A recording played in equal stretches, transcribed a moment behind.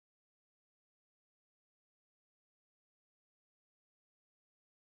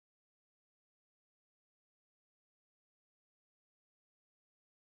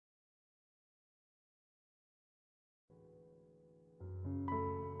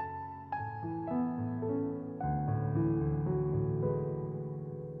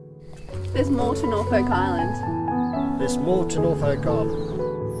There's more to Norfolk Island. There's more to Norfolk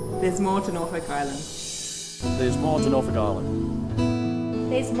Island. There's more to Norfolk Island. There's more to Norfolk Island.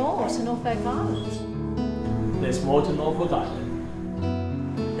 There's more to Norfolk Island. There's more to Norfolk Island.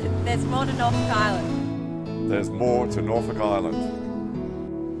 There's more to Norfolk Island. There's more to Norfolk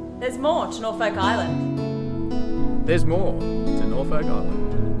Island. There's more to Norfolk Island. There's more to Norfolk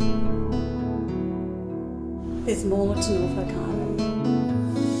Island. There's more to Norfolk Island.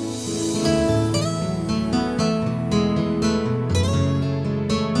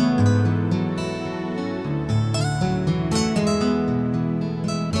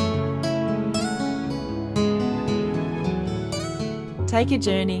 Take a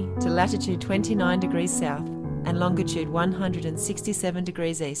journey to latitude 29 degrees south and longitude 167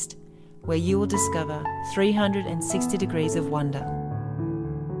 degrees east, where you will discover 360 degrees of wonder.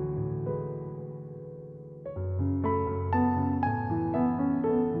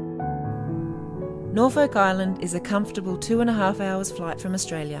 Norfolk Island is a comfortable 2.5 hours flight from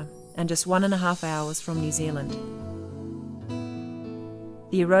Australia and just 1.5 hours from New Zealand.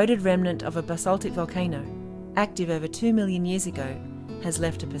 The eroded remnant of a basaltic volcano, active over 2 million years ago, has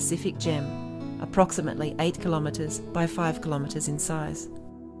left a Pacific gem, approximately 8 kilometres by 5 kilometres in size.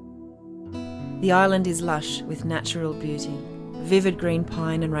 The island is lush with natural beauty, vivid green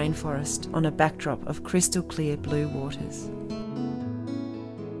pine and rainforest on a backdrop of crystal clear blue waters.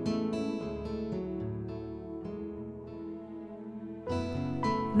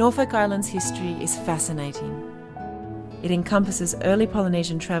 Norfolk Island's history is fascinating. It encompasses early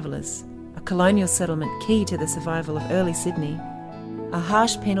Polynesian travellers, a colonial settlement key to the survival of early Sydney, a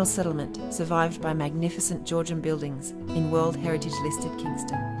harsh penal settlement survived by magnificent Georgian buildings in World Heritage listed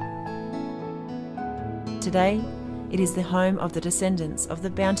Kingston. Today, it is the home of the descendants of the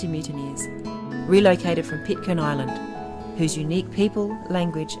bounty mutineers, relocated from Pitcairn Island, whose unique people,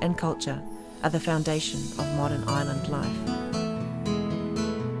 language and culture are the foundation of modern island life.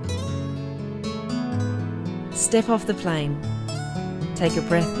 Step off the plane, take a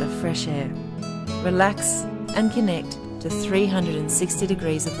breath of fresh air, relax and connect to 360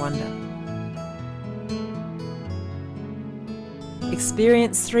 degrees of wonder.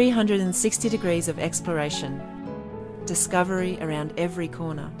 Experience 360 degrees of exploration, discovery around every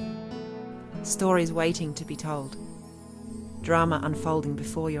corner, stories waiting to be told, drama unfolding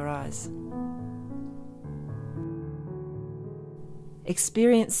before your eyes.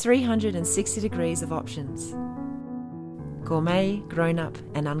 Experience 360 degrees of options, gourmet, grown-up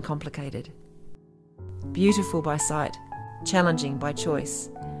and uncomplicated, beautiful by sight, challenging by choice,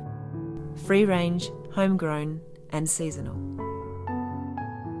 free range, homegrown and seasonal.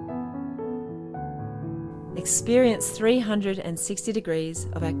 Experience 360 degrees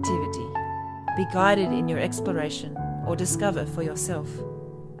of activity. Be guided in your exploration or discover for yourself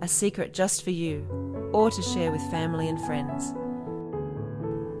a secret just for you or to share with family and friends.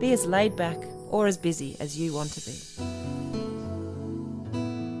 Be as laid back or as busy as you want to be.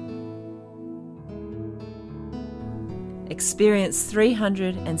 Experience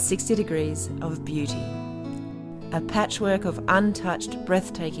 360 degrees of beauty, a patchwork of untouched,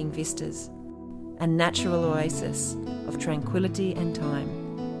 breathtaking vistas, a natural oasis of tranquility and time.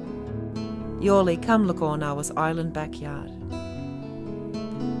 Yawley come look on our island backyard.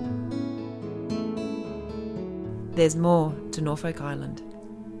 There's more to Norfolk Island.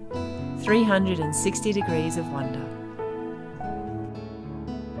 360 degrees of wonder.